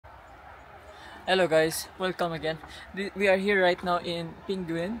Hello guys, welcome again. We are here right now in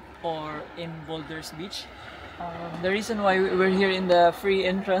Penguin or in Boulders Beach. The reason why we're here in the free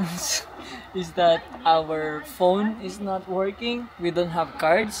entrance is that our phone is not working. We don't have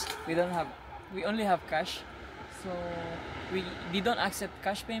cards. We only have cash. So we don't accept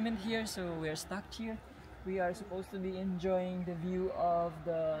cash payment here, so we're stuck here. We are supposed to be enjoying the view of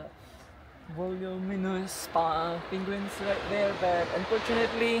the voluminous penguins right there, but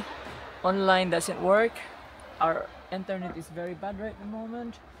unfortunately online doesn't work. Our internet is very bad right at the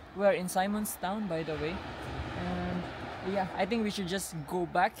moment. We are in Simonstown, by the way, and yeah, I think we should just go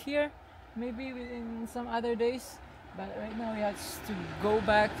back here maybe within some other days, but right now we have to go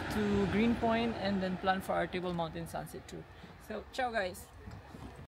back to Greenpoint and then plan for our Table Mountain sunset too. So ciao guys.